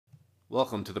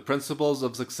Welcome to the Principles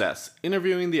of Success,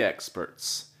 interviewing the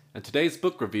experts. And today's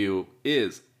book review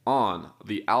is on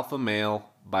the Alpha Male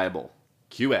Bible.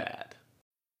 Cue ad.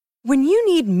 When you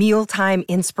need mealtime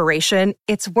inspiration,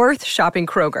 it's worth shopping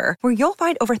Kroger, where you'll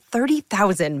find over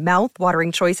 30,000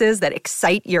 mouth-watering choices that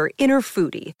excite your inner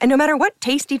foodie. And no matter what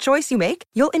tasty choice you make,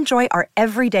 you'll enjoy our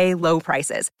everyday low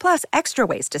prices, plus extra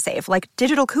ways to save, like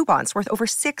digital coupons worth over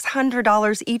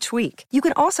 $600 each week. You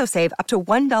can also save up to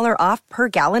 $1 off per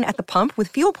gallon at the pump with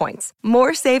fuel points.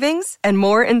 More savings and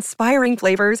more inspiring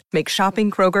flavors make shopping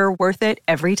Kroger worth it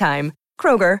every time.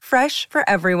 Kroger, fresh for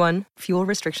everyone. Fuel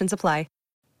restrictions apply.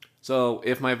 So,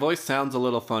 if my voice sounds a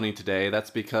little funny today, that's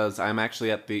because I'm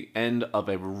actually at the end of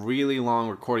a really long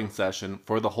recording session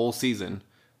for the whole season.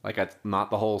 Not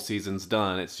the whole season's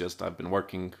done, it's just I've been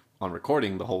working on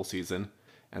recording the whole season.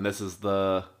 And this is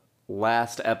the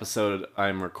last episode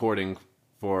I'm recording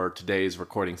for today's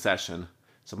recording session.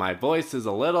 So my voice is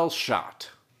a little shot.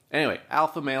 Anyway,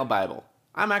 Alpha Male Bible.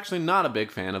 I'm actually not a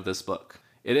big fan of this book.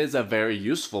 It is a very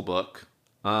useful book,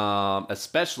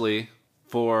 especially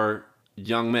for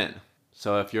young men.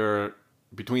 So if you're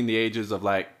between the ages of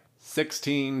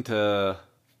 16 to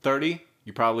 30,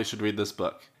 you probably should read this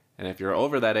book. And if you're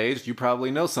over that age, you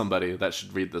probably know somebody that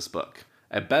should read this book.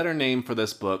 A better name for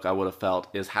this book, I would have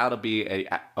felt, is How to Be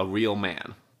a Real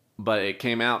Man. But it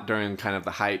came out during kind of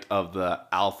the height of the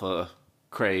alpha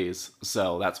craze,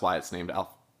 so that's why it's named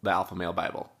the Alpha Male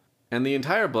Bible. And the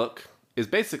entire book is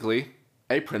basically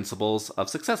a Principles of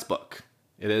Success book.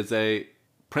 It is a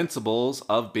Principles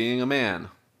of Being a Man.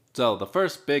 So the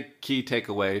first big key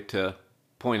takeaway to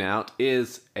point out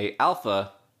is a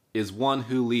alpha is one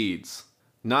who leads,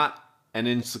 not an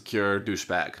insecure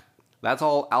douchebag. That's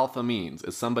all alpha means,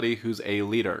 is somebody who's a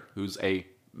leader, who's a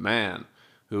man,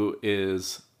 who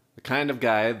is the kind of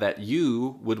guy that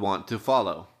you would want to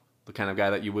follow, the kind of guy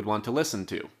that you would want to listen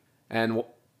to. And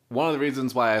one of the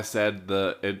reasons why I said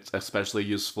it's especially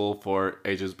useful for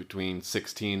ages between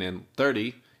 16 and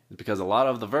 30 is because a lot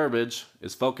of the verbiage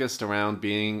is focused around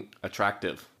being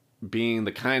attractive, being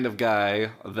the kind of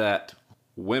guy that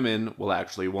women will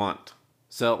actually want.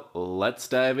 So let's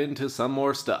dive into some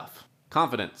more stuff.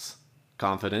 Confidence.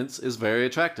 Confidence is very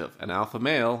attractive. An alpha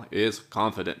male is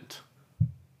confident.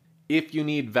 If you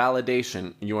need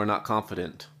validation, you are not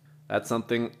confident. That's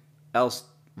something else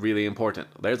really important.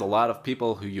 There's a lot of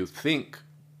people who you think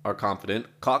are confident,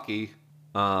 cocky,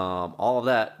 all of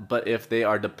that, but if they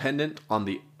are dependent on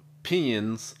the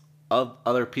opinions of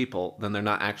other people, then they're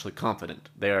not actually confident.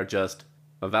 They are just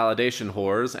a validation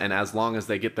whores, and as long as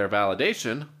they get their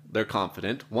validation, they're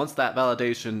confident. Once that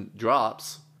validation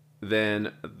drops,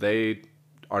 then they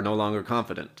are no longer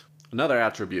confident. Another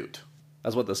attribute.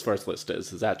 That's what this first list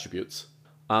is attributes.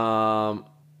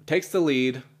 Takes the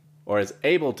lead, or is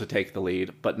able to take the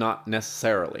lead, but not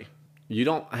necessarily. You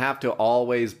don't have to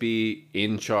always be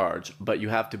in charge, but you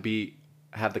have to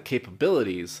have the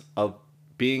capabilities of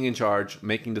being in charge,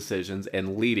 making decisions,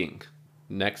 and leading.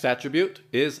 Next attribute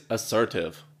is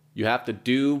assertive. You have to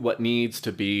do what needs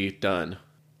to be done.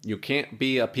 You can't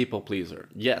be a people pleaser.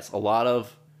 Yes, a lot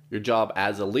of your job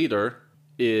as a leader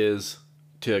is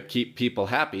to keep people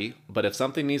happy, but if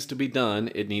something needs to be done,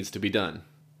 it needs to be done.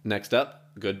 Next up,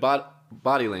 good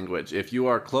body language. If you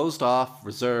are closed off,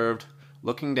 reserved,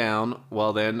 looking down,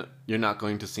 well then you're not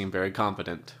going to seem very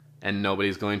confident, and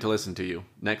nobody's going to listen to you.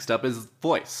 Next up is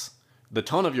voice. The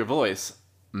tone of your voice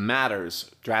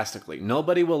matters drastically.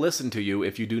 Nobody will listen to you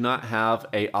if you do not have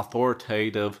an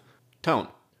authoritative tone.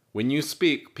 When you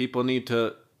speak,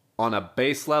 on a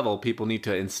base level, people need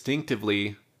to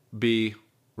instinctively be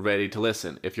ready to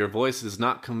listen. If your voice does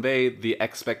not convey the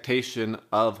expectation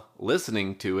of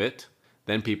listening to it,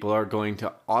 then people are going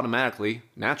to automatically,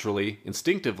 naturally,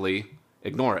 instinctively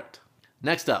ignore it.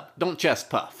 Next up, don't chest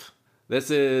puff. This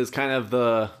is kind of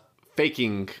the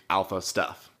faking alpha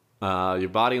stuff. Your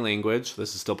body language,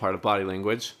 this is still part of body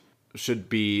language, should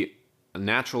be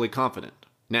naturally confident.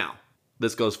 Now,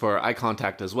 this goes for eye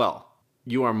contact as well.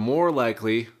 You are more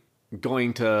likely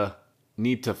going to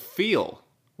need to feel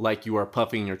like you are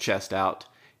puffing your chest out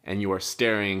and you are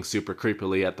staring super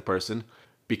creepily at the person,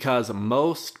 because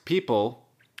most people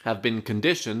have been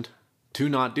conditioned to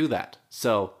not do that.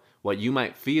 So what you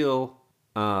might feel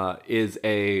is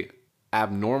a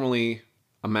abnormal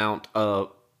amount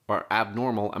of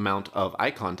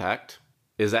eye contact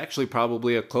is actually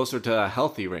probably closer to a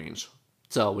healthy range.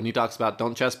 So when he talks about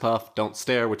don't chest puff, don't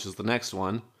stare, which is the next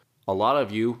one, a lot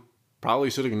of you probably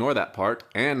should ignore that part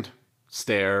and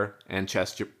stare and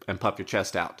puff your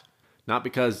chest out. Not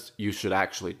because you should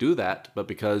actually do that, but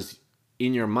because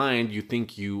in your mind you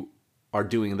think you are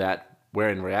doing that, where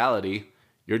in reality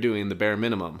you're doing the bare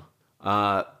minimum.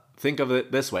 think of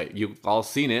it this way. You've all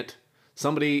seen it.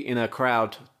 Somebody in a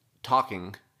crowd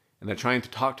talking, and they're trying to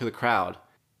talk to the crowd,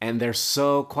 and they're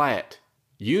so quiet.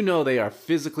 You know they are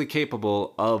physically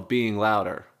capable of being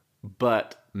louder,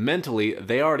 but mentally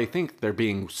they already think they're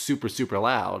being super, super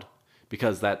loud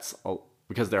because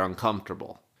they're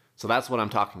uncomfortable. So that's what I'm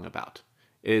talking about.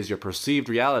 It is your perceived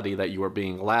reality that you are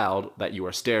being loud, that you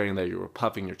are staring, that you are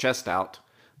puffing your chest out,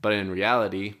 but in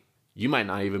reality, you might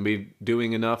not even be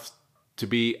doing enough to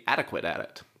be adequate at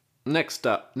it. Next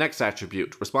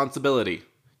attribute, responsibility.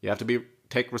 You have to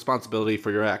take responsibility for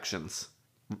your actions.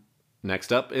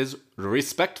 Next up is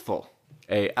respectful.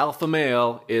 A alpha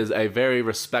male is a very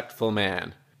respectful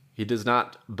man. He does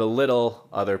not belittle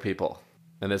other people.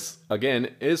 And this,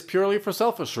 again, is purely for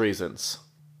selfish reasons.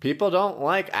 People don't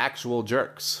like actual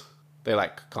jerks. They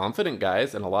like confident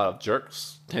guys, and a lot of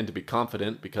jerks tend to be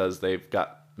confident because they've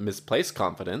got misplaced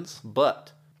confidence.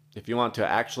 But if you want to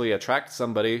actually attract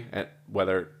somebody,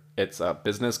 whether it's a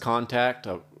business contact,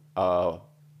 a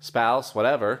spouse,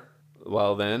 whatever,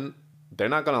 well then, they're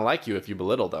not going to like you if you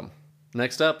belittle them.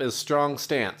 Next up is strong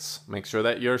stance. Make sure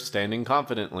that you're standing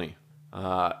confidently.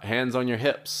 Hands on your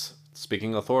hips.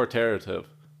 Speaking authoritative.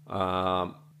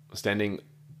 Standing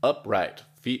upright.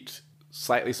 Feet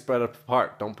slightly spread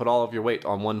apart. Don't put all of your weight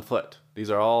on one foot.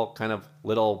 These are all kind of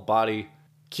little body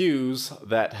cues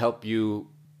that help you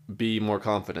be more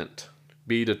confident.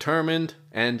 Be determined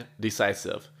and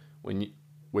decisive.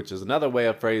 Which is another way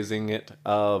of phrasing it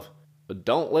of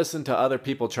don't listen to other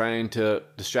people trying to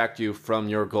distract you from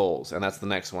your goals. And that's the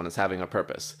next one, is having a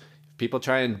purpose. If people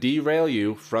try and derail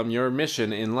you from your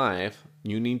mission in life,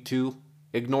 you need to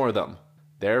ignore them.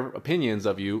 Their opinions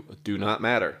of you do not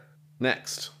matter.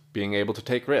 Next, being able to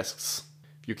take risks.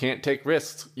 If you can't take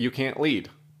risks, you can't lead.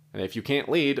 And if you can't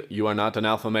lead, you are not an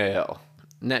alpha male.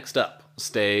 Next up,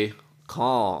 stay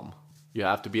calm. You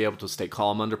have to be able to stay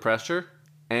calm under pressure,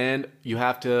 and you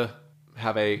have to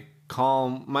have a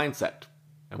calm mindset.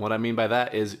 And what I mean by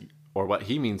that is, or what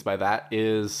he means by that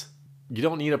is, you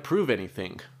don't need to prove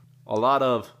anything. A lot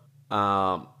of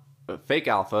fake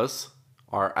alphas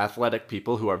are athletic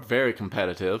people who are very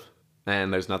competitive,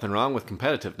 and there's nothing wrong with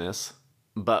competitiveness,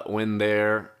 but when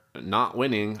they're not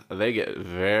winning, they get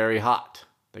very hot.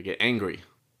 They get angry.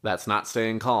 That's not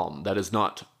staying calm. That is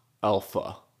not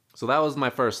alpha. So that was my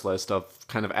first list of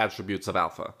kind of attributes of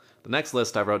alpha. The next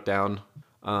list I wrote down,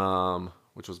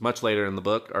 which was much later in the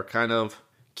book, are kind of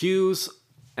cues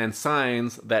and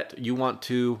signs that you want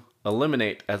to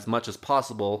eliminate as much as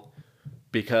possible,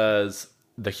 because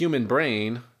the human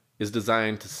brain is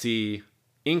designed to see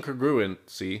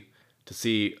incongruency, to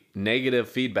see negative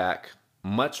feedback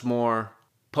much more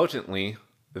potently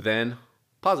than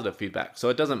positive feedback. So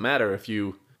it doesn't matter if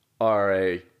you are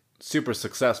a super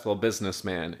successful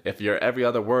businessman. If your every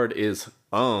other word is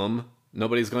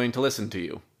nobody's going to listen to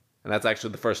you. And that's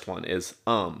actually the first one, is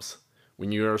ums.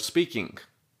 When you're speaking,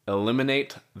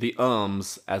 eliminate the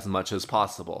ums as much as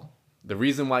possible. The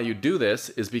reason why you do this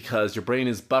is because your brain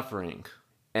is buffering,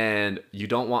 and you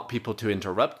don't want people to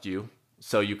interrupt you,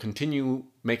 so you continue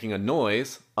making a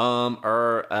noise,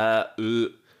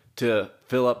 to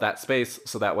fill up that space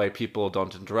so that way people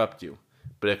don't interrupt you.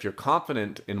 But if you're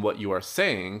confident in what you are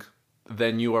saying,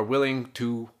 then you are willing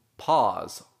to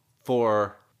pause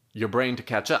for your brain to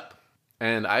catch up.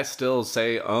 And I still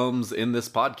say ums in this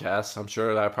podcast. I'm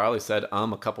sure that I probably said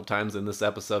a couple times in this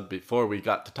episode before we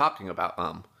got to talking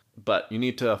about But you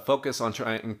need to focus on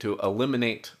trying to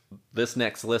eliminate this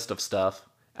next list of stuff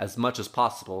as much as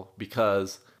possible,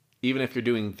 because even if you're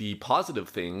doing the positive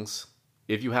things,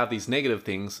 if you have these negative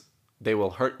things, they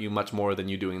will hurt you much more than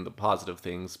you doing the positive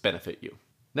things benefit you.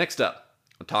 Next up,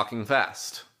 talking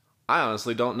fast. I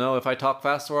honestly don't know if I talk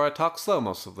fast or I talk slow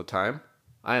most of the time.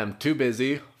 I am too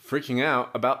busy freaking out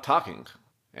about talking.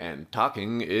 And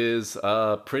talking is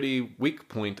a pretty weak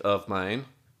point of mine,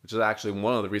 which is actually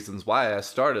one of the reasons why I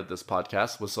started this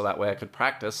podcast, was so that way I could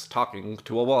practice talking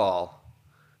to a wall.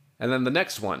 And then the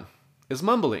next one is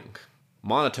mumbling.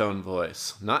 Monotone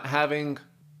voice. Not having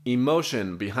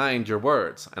emotion behind your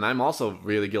words. And I'm also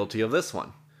really guilty of this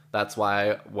one. That's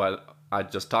why what I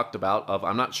just talked about of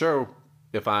I'm not sure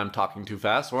if I'm talking too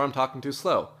fast or I'm talking too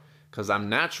slow. Because I'm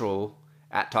natural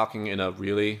at talking in a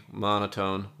really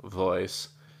monotone voice,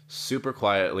 super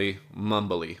quietly,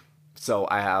 mumbly. So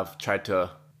I have tried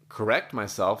to correct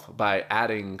myself by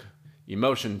adding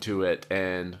emotion to it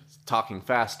and talking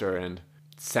faster and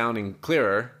sounding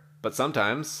clearer, but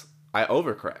sometimes I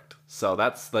overcorrect. So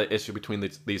that's the issue between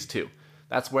these two.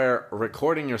 That's where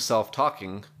recording yourself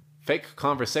talking, fake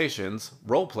conversations,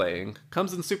 role-playing,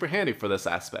 comes in super handy for this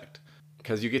aspect.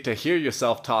 Because you get to hear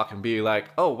yourself talk and be like,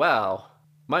 oh wow,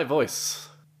 my voice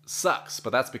sucks,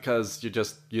 but that's because you're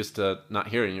just used to not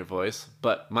hearing your voice.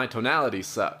 But my tonality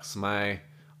sucks. My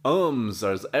ums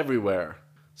are everywhere.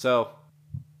 So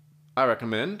I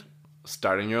recommend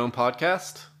starting your own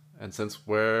podcast. And since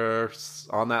we're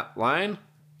on that line,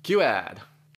 cue ad.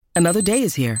 Another day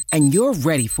is here, and you're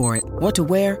ready for it. What to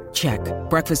wear? Check.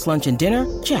 Breakfast, lunch, and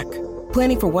dinner? Check.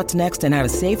 Planning for what's next and how to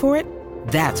save for it?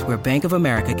 That's where Bank of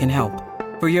America can help.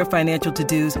 For your financial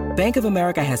to-dos, Bank of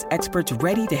America has experts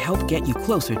ready to help get you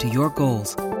closer to your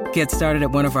goals. Get started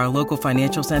at one of our local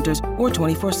financial centers or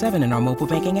 24/7 in our mobile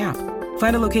banking app.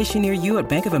 Find a location near you at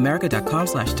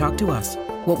bankofamerica.com/talktous.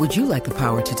 What would you like the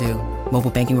power to do? Mobile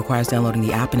banking requires downloading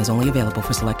the app and is only available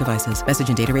for select devices. Message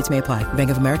and data rates may apply. Bank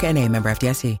of America N.A., member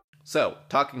FDIC. So,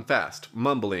 talking fast,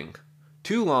 mumbling.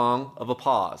 Too long of a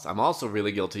pause. I'm also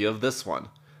really guilty of this one.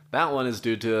 That one is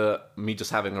due to me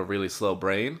just having a really slow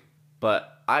brain, but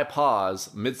I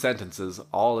pause mid-sentences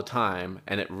all the time,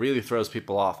 and it really throws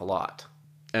people off a lot.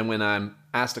 And when I'm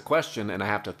asked a question and I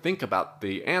have to think about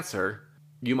the answer,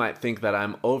 you might think that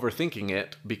I'm overthinking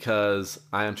it because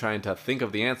I am trying to think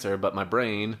of the answer, but my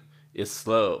brain is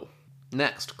slow.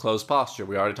 Next, closed posture.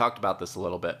 We already talked about this a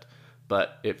little bit,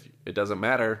 but if it doesn't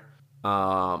matter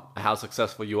how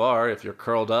successful you are, if you're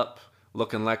curled up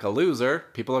looking like a loser,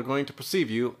 people are going to perceive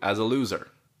you as a loser.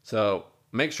 So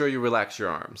make sure you relax your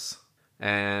arms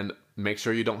and make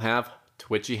sure you don't have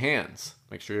twitchy hands.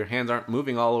 Make sure your hands aren't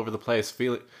moving all over the place,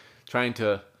 trying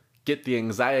to get the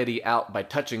anxiety out by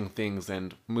touching things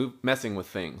and messing with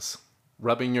things,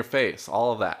 rubbing your face,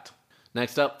 all of that.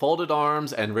 Next up, folded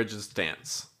arms and rigid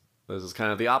stance. This is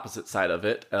kind of the opposite side of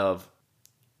it, of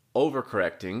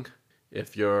overcorrecting.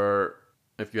 If you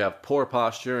have poor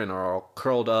posture and are all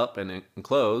curled up and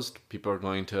enclosed, people are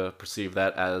going to perceive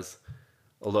that as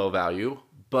a low value.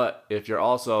 But if you're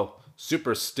also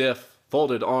super stiff,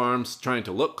 folded arms, trying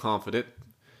to look confident,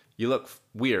 you look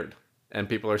weird, and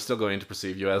people are still going to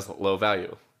perceive you as low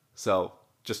value. So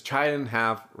just try and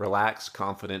have relaxed,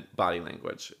 confident body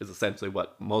language is essentially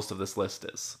what most of this list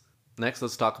is. Next,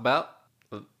 let's talk about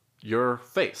your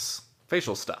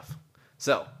facial stuff.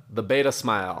 So, the beta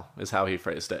smile is how he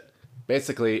phrased it.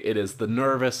 Basically, it is the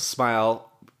nervous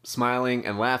smiling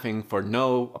and laughing for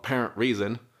no apparent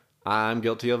reason. I'm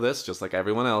guilty of this, just like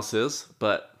everyone else is,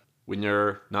 but when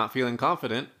you're not feeling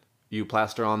confident, you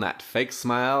plaster on that fake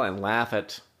smile and laugh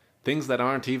at things that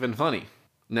aren't even funny.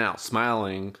 Now,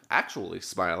 actually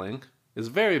smiling, is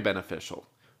very beneficial.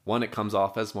 One, it comes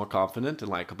off as more confident and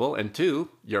likable, and two,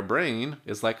 your brain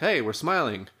is like, hey, we're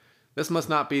smiling. This must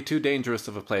not be too dangerous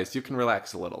of a place. You can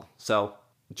relax a little. So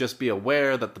just be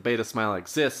aware that the beta smile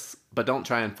exists, but don't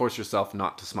try and force yourself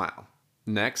not to smile.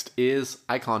 Next is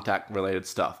eye contact related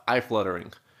stuff. Eye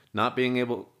fluttering.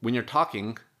 When you're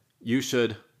talking, you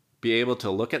should be able to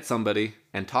look at somebody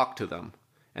and talk to them.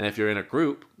 And if you're in a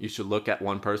group, you should look at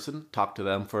one person, talk to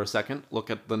them for a second, look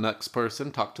at the next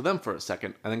person, talk to them for a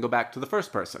second, and then go back to the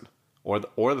first person or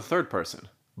the third person.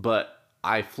 But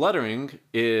eye fluttering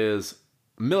is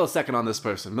millisecond on this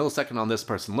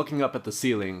person, looking up at the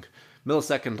ceiling,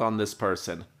 millisecond on this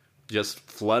person, just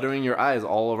fluttering your eyes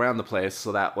all around the place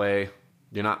so that way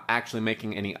you're not actually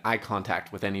making any eye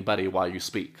contact with anybody while you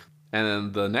speak. And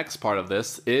then the next part of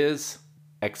this is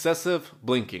excessive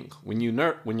blinking. When you're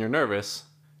nervous,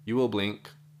 you will blink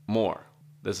more.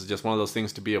 This is just one of those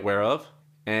things to be aware of.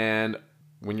 And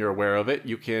when you're aware of it,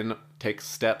 you can take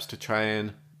steps to try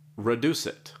and reduce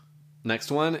it.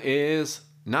 Next one is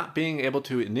not being able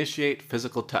to initiate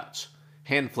physical touch.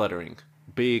 Hand fluttering.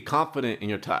 Be confident in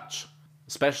your touch,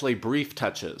 especially brief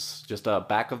touches. Just a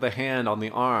back of the hand on the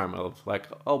arm of like,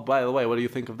 oh, by the way, what do you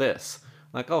think of this?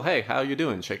 Like, oh, hey, how you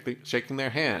doing? Shaking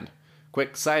their hand.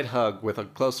 Quick side hug with a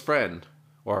close friend,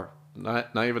 or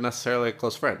not even necessarily a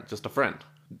close friend, just a friend.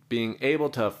 Being able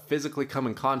to physically come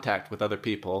in contact with other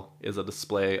people is a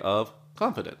display of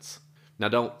confidence. Now,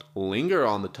 don't linger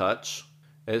on the touch.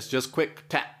 It's just quick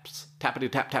taps,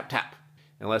 tappity tap, tap, tap.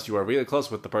 Unless you are really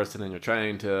close with the person and you're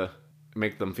trying to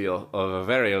make them feel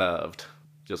very loved.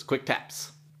 Just quick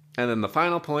taps. And then the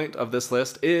final point of this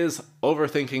list is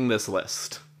overthinking this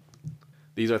list.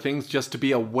 These are things just to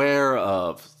be aware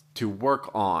of, to work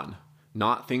on,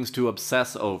 not things to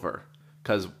obsess over.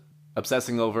 Because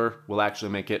obsessing over will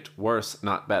actually make it worse,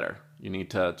 not better. You need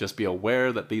to just be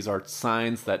aware that these are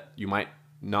signs that you might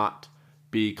not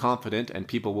be confident, and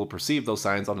people will perceive those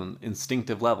signs on an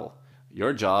instinctive level.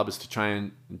 Your job is to try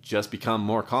and just become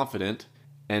more confident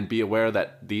and be aware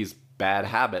that these bad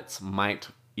habits might,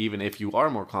 even if you are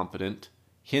more confident,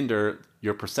 hinder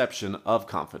your perception of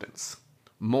confidence.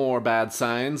 More bad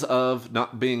signs of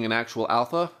not being an actual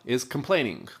alpha is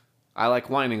complaining. I like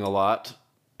whining a lot,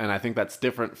 and I think that's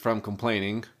different from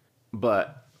complaining,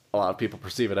 but a lot of people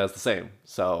perceive it as the same.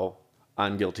 So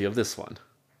I'm guilty of this one.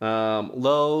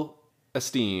 Low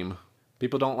esteem.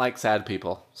 People don't like sad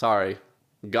people. Sorry.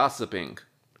 Gossiping.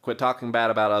 Quit talking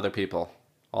bad about other people.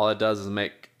 All it does is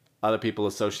make other people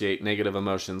associate negative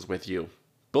emotions with you.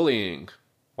 Bullying.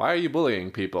 Why are you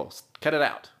bullying people? Cut it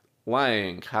out.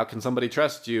 Lying. How can somebody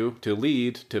trust you to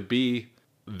lead, to be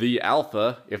the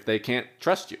alpha if they can't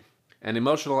trust you? And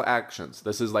emotional actions.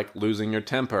 This is like losing your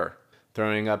temper,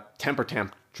 throwing a temper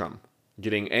tantrum,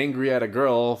 getting angry at a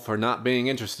girl for not being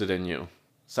interested in you.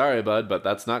 Sorry, bud, but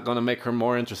that's not going to make her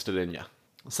more interested in you.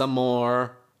 Some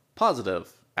more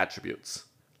positive attributes.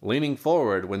 Leaning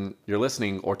forward when you're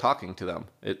listening or talking to them.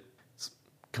 It's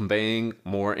conveying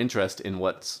more interest in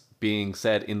what's being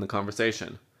said in the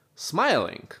conversation.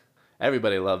 Smiling.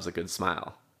 Everybody loves a good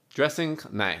smile. Dressing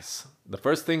nice. The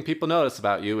first thing people notice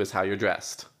about you is how you're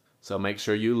dressed. So make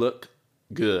sure you look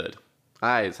good.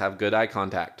 Eyes. Have good eye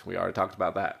contact. We already talked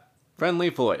about that. Friendly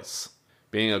voice.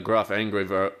 Being a gruff, angry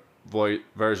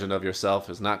version of yourself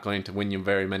is not going to win you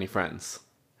very many friends.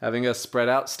 Having a spread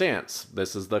out stance.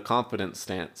 This is the confident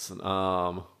stance.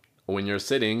 When you're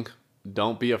sitting,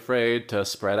 don't be afraid to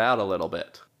spread out a little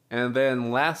bit. And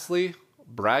then lastly,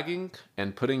 bragging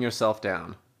and putting yourself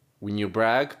down. When you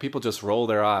brag, people just roll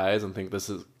their eyes and think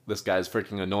this guy's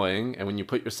freaking annoying. And when you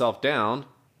put yourself down,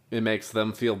 it makes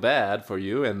them feel bad for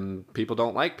you, and people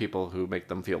don't like people who make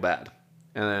them feel bad.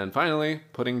 And then finally,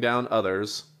 putting down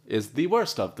others is the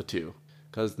worst of the two.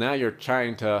 Because now you're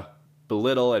trying to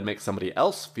belittle and make somebody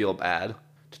else feel bad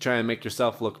to try and make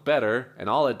yourself look better, and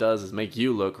all it does is make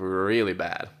you look really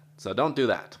bad. So don't do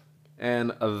that.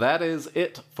 And that is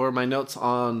it for my notes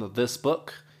on this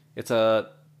book. It's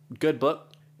a good book.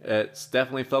 It's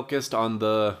definitely focused on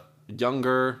the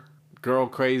younger girl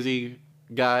crazy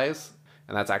guys,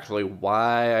 and that's actually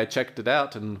why I checked it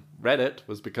out and read it,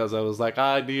 was because I was like,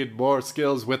 I need more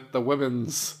skills with the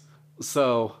women's.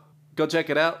 So go check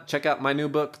it out. Check out my new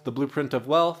book, The Blueprint of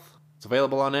Wealth. It's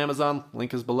available on Amazon.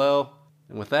 Link is below.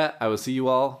 And with that, I will see you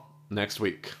all next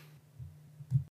week.